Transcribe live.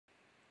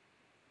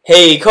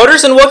Hey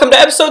coders, and welcome to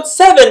episode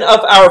 7 of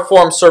our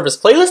form service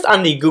playlist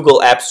on the Google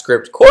Apps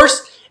Script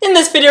course. In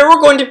this video, we're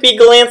going to be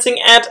glancing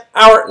at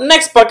our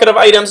next bucket of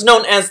items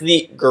known as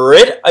the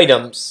grid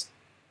items.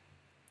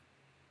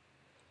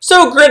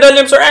 So grid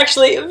items are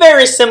actually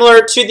very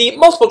similar to the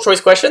multiple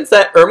choice questions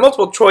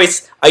multiple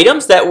choice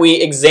items that we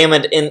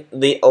examined in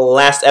the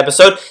last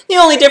episode. The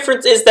only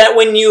difference is that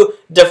when you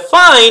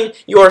define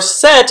your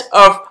set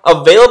of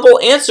available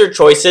answer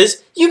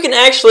choices, you can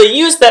actually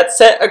use that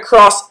set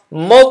across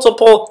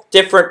multiple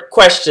different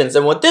questions.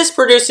 And what this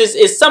produces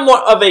is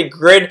somewhat of a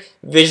grid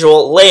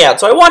visual layout.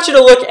 So I want you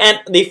to look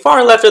at the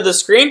far left of the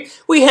screen.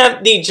 We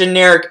have the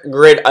generic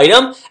grid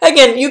item.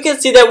 Again, you can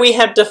see that we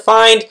have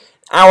defined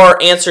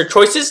our answer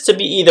choices to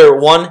be either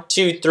 1,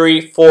 2, 3,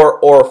 4,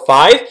 or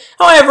 5.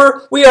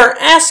 However, we are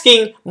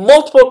asking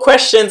multiple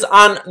questions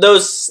on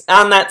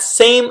that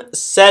same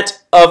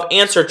set of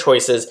answer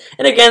choices.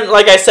 And again,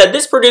 like I said,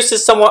 this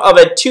produces somewhat of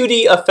a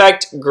 2D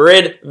effect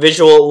grid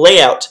visual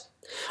layout.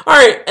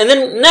 Alright, and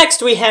then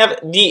next we have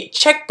the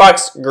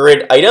checkbox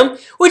grid item,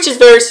 which is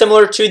very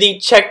similar to the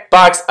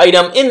checkbox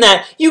item in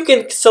that you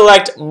can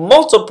select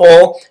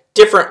multiple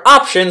different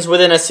options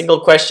within a single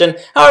question.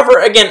 However,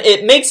 again,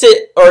 this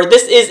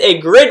is a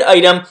grid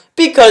item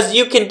because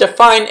you can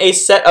define a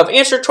set of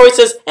answer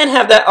choices and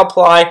have that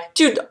apply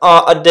to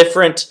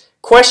different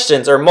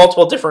questions or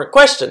multiple different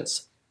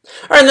questions.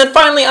 Alright, and then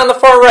finally on the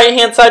far right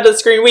hand side of the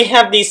screen we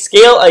have the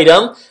scale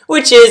item,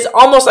 which is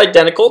almost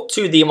identical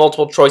to the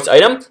multiple choice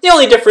item. The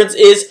only difference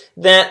is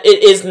that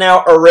it is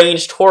now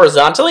arranged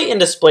horizontally and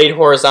displayed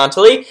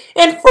horizontally,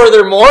 and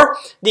furthermore,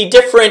 the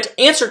different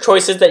answer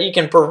choices that you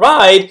can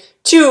provide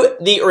to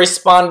the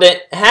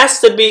respondent has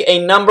to be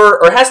a number,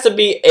 or has to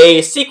be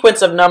a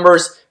sequence of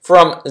numbers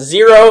from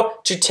 0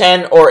 to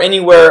 10 or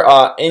anywhere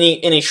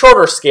any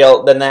shorter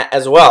scale than that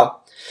as well.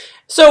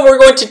 So we're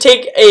going to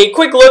take a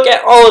quick look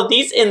at all of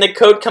these in the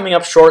code coming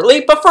up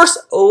shortly, but first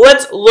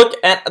let's look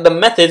at the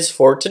methods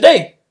for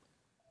today.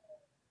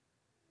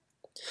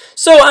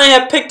 So I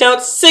have picked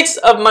out 6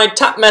 of my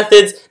top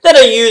methods that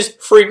I use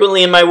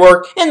frequently in my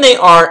work, and they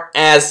are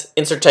as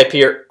insert type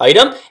here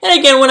item. And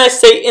again, when I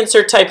say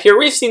insert type here,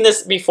 we've seen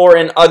this before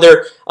in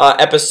other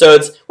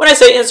episodes. When I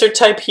say insert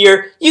type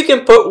here, you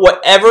can put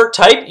whatever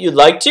type you'd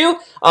like to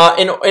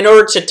in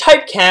order to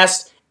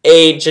typecast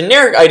a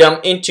generic item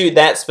into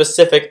that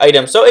specific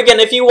item. So again,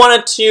 if you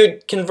wanted to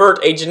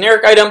convert a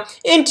generic item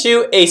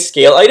into a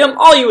scale item,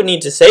 all you would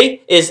need to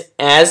say is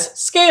as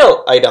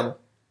scale item.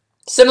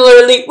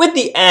 Similarly, with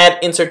the add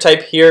insert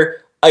type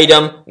here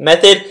item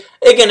method,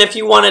 again, if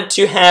you wanted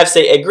to have,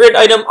 say, a grid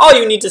item, all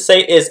you need to say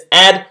is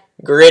add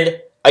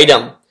grid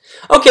item.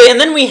 Okay, and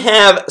then we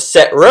have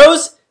set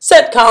rows,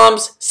 set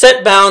columns,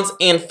 set bounds,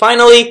 and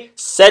finally,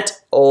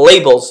 set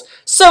labels.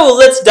 So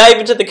let's dive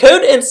into the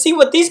code and see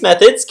what these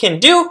methods can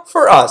do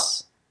for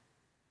us.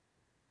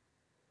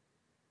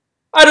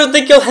 I don't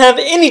think you'll have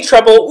any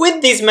trouble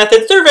with these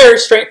methods. They're very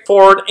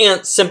straightforward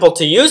and simple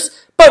to use.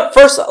 But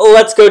first,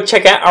 let's go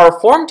check out our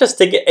form just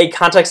to get a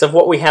context of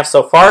what we have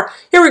so far.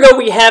 Here we go.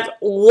 We have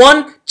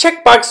one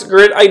checkbox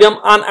grid item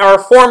on our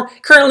form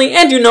currently,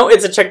 and you know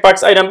it's a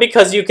checkbox item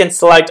because you can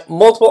select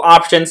multiple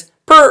options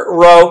per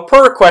row,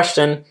 per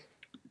question,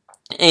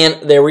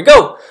 and there we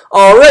go.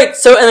 Alright,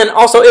 so and then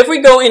also if we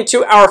go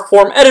into our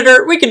form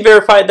editor, we can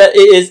verify that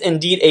it is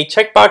indeed a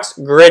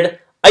checkbox grid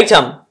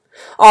item.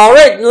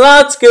 Alright,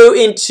 let's go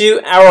into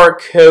our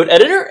code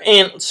editor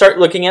and start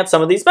looking at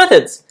some of these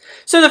methods.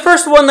 So the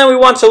first one that we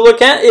want to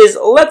look at is,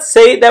 let's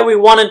say that we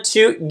wanted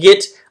to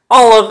get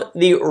all of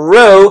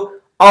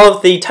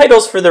the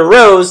titles for the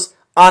rows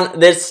on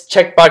this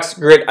checkbox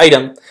grid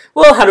item.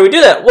 Well, how do we do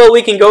that? Well,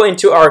 we can go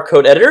into our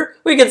code editor.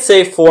 We can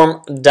say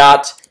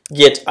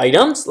form.get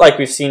items like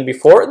we've seen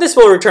before. This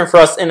will return for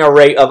us an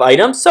array of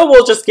items. So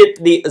we'll just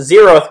get the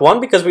 0th one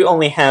because we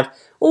only have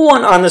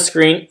one on the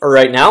screen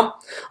right now.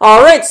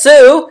 Alright,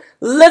 so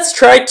let's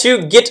try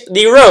to get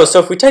the row. So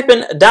if we type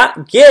in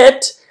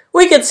 .get,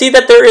 we can see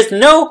that there is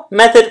no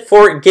method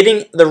for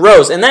getting the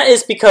rows, and that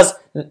is because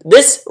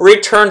this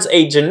returns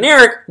a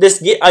generic, this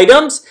get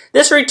items,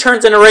 this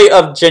returns an array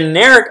of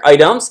generic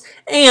items,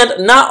 and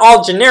not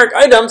all generic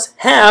items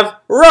have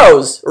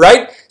rows,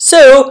 right?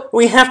 So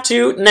we have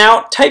to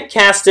now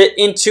typecast it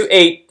into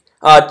a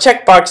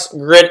checkbox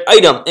grid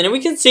item, and we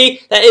can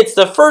see that it's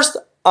the first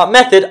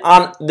method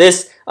on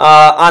this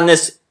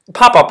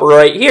pop-up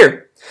right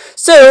here.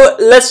 So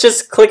let's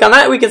just click on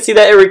that. We can see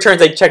that it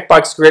returns a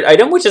checkbox grid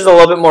item, which is a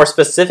little bit more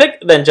specific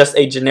than just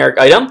a generic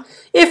item.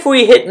 If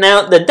we hit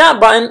now the dot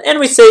button and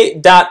we say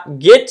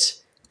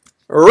 .get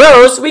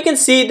rows, we can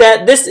see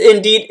that this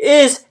indeed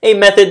is a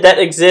method that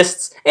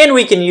exists and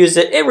we can use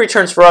it. It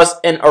returns for us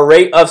an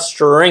array of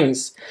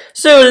strings.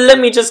 So let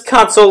me just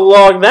console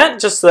log that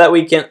just so that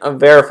we can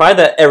verify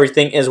that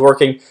everything is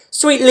working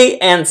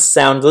sweetly and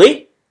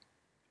soundly.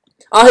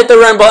 I'll hit the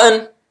run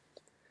button.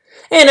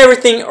 And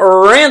everything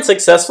ran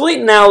successfully.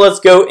 Now let's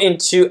go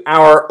into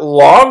our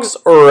logs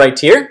right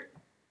here.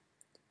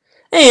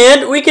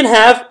 And we can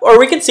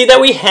see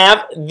that we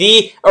have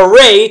the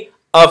array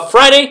of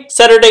Friday,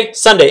 Saturday,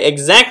 Sunday.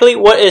 Exactly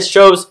what it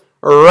shows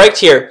right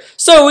here.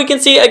 So we can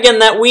see again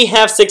that we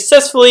have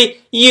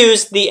successfully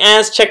used the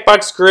as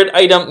checkbox grid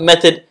item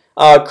method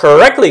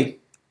correctly.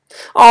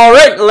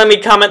 Alright, let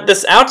me comment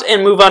this out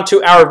and move on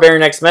to our very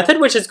next method,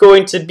 which is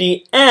going to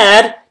be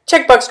add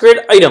checkbox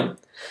grid item.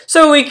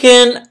 So we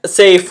can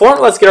say form,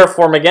 let's get our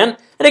form again.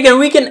 And again,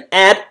 we can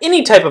add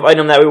any type of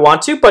item that we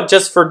want to, but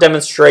just for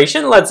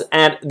demonstration, let's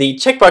add the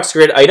checkbox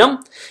grid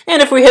item.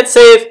 And if we hit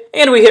save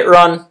and we hit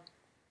run,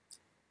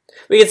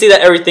 we can see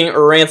that everything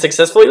ran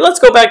successfully. Let's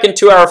go back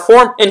into our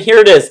form, and here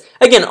it is.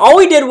 Again, all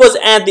we did was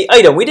add the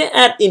item. We didn't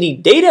add any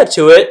data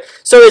to it,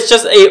 so it's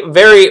just a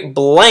very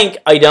blank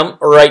item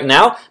right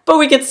now. But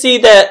we can see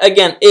that,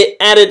 again, it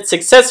added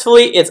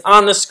successfully. It's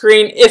on the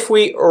screen. If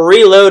we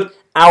reload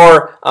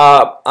our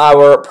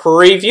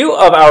preview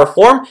of our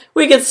form,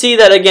 we can see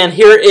that, again,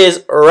 here it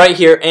is right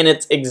here, and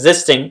it's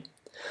existing.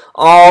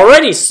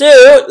 Alrighty,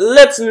 so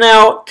let's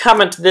now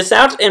comment this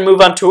out and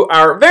move on to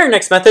our very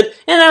next method,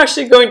 and I'm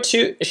actually going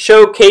to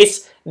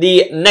showcase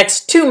the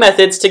next two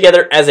methods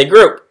together as a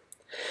group.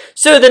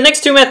 So the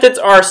next two methods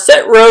are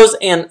set rows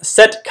and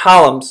set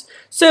columns.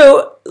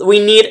 So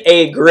we need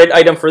a grid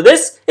item for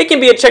this. It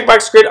can be a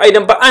checkbox grid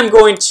item, but I'm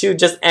going to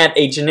just add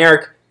a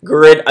generic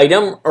grid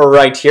item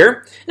right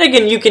here. And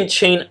again, you can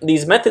chain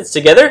these methods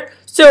together.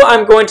 So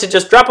I'm going to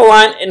just drop a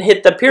line and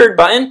hit the period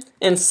button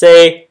and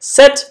say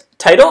set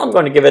title. I'm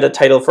going to give it a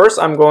title first.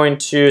 I'm going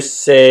to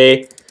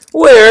say,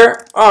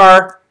 where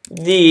are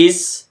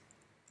these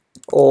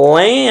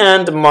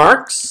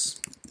landmarks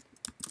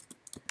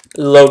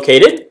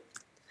located?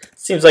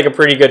 Seems like a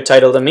pretty good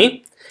title to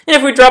me. And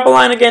if we drop a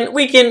line again,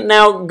 we can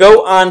now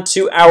go on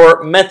to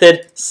our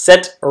method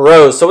set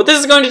rows. So what this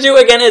is going to do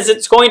again is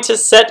it's going to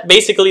set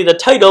basically the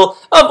title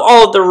of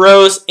all of the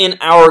rows in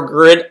our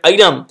grid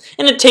item.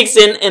 And it takes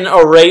in an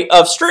array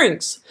of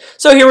strings.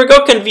 So here we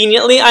go.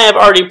 Conveniently, I have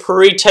already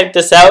pre-typed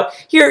this out.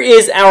 Here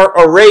is our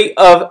array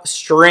of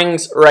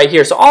strings right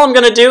here. So all I'm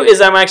going to do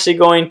is I'm actually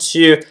going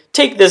to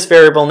take this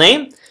variable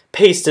name,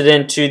 paste it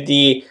into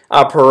the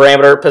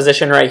parameter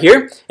position right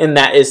here, and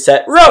that is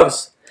set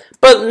rows.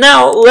 But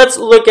now let's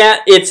look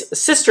at its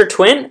sister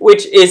twin,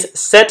 which is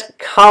set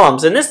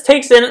columns. And this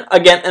takes in,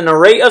 again, an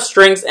array of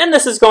strings, and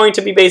this is going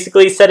to be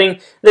basically setting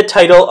the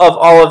title of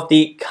all of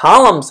the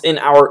columns in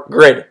our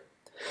grid.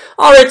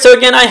 Alright, so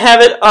again, I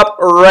have it up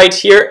right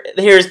here.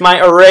 Here's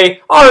my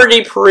array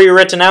already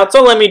pre-written out.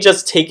 So let me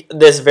just take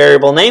this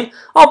variable name.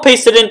 I'll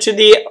paste it into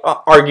the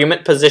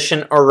argument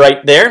position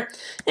right there.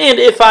 And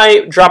if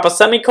I drop a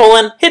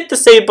semicolon, hit the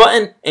save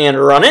button, and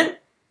run it.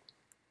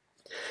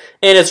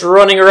 And it's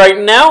running right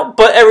now,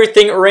 but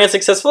everything ran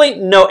successfully.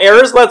 No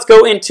errors. Let's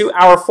go into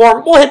our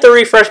form. We'll hit the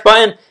refresh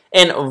button,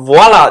 and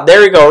voila,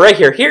 there we go, right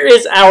here. Here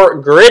is our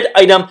grid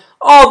item,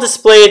 all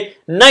displayed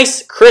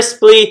nice,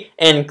 crisply,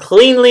 and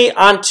cleanly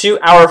onto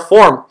our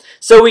form.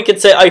 So we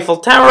could say Eiffel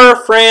Tower,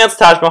 France,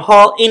 Taj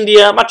Mahal,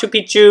 India, Machu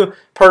Picchu,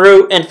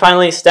 Peru, and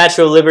finally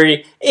Statue of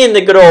Liberty in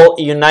the good old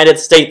United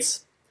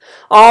States.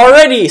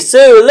 Alrighty,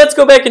 so let's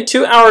go back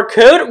into our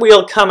code.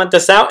 We'll comment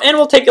this out, and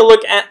we'll take a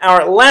look at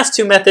our last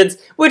two methods,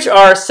 which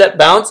are set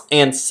bounds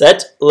and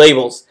set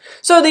labels.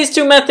 So these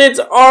two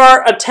methods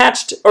are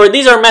attached, or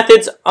these are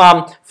methods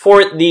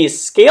for the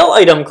scale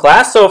item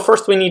class. So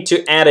first we need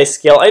to add a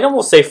scale item.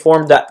 We'll say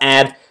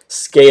form.add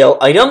scale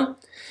item.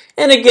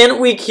 And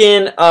again, we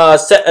can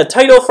set a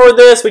title for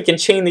this. We can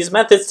chain these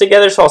methods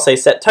together. So I'll say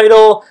set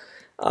title.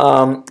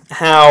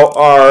 How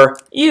are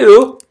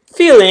you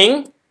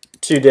feeling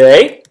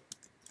today?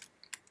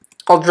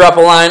 I'll drop a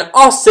line,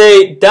 I'll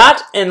say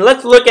dot, and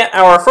let's look at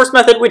our first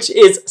method, which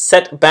is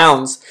set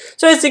bounds.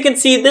 So as you can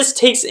see, this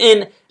takes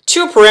in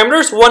two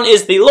parameters. One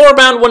is the lower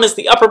bound, one is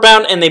the upper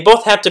bound, and they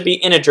both have to be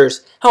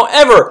integers.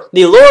 However,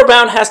 the lower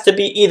bound has to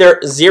be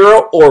either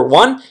 0 or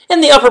 1,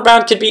 and the upper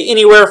bound could be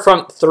anywhere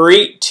from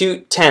 3 to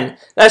 10.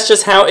 That's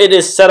just how it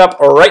is set up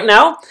right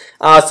now,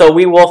 so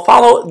we will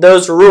follow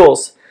those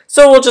rules.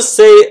 So we'll just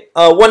say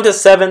 1 to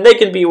 7, they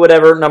can be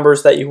whatever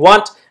numbers that you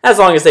want, as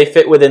long as they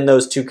fit within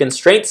those two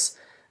constraints.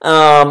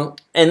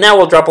 And now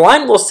we'll drop a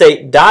line, we'll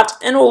say dot,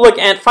 and we'll look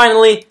at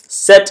finally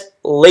set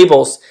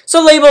labels.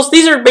 So labels,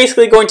 these are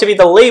basically going to be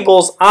the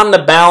labels on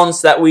the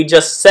bounds that we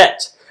just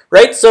set,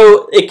 right?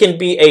 So it can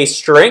be a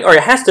string, or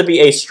it has to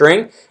be a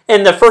string,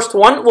 and the first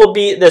one will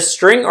be the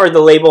string or the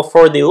label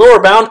for the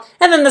lower bound,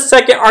 and then the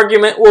second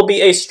argument will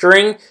be a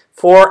string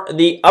for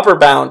the upper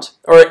bound,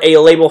 or a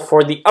label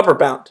for the upper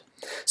bound.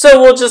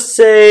 So we'll just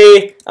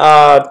say,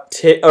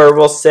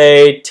 we'll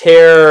say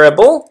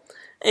terrible.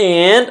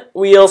 And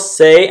we'll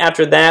say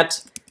after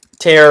that,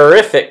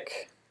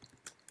 terrific.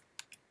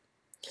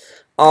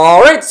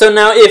 Alright, so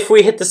now if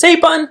we hit the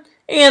save button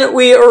and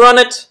we run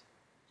it,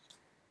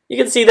 you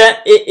can see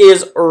that it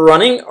is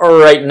running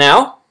right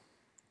now.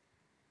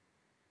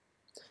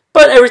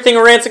 But everything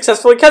ran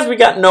successfully because we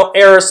got no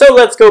error. So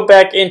let's go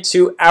back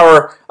into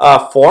our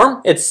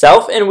form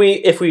itself, and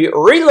if we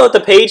reload the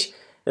page,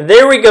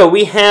 there we go.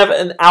 We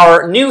have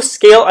our new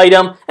scale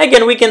item.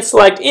 Again, we can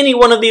select any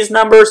one of these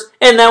numbers,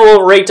 and that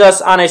will rate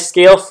us on a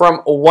scale from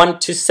 1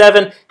 to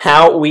 7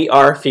 how we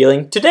are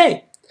feeling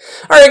today.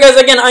 Alright guys,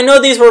 again, I know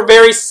these were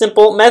very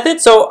simple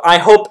methods, so I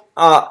hope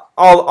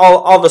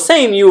all the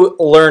same you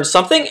learned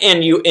something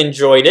and you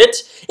enjoyed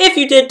it. If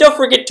you did, don't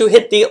forget to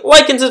hit the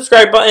like and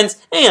subscribe buttons,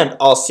 and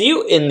I'll see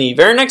you in the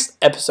very next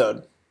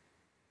episode.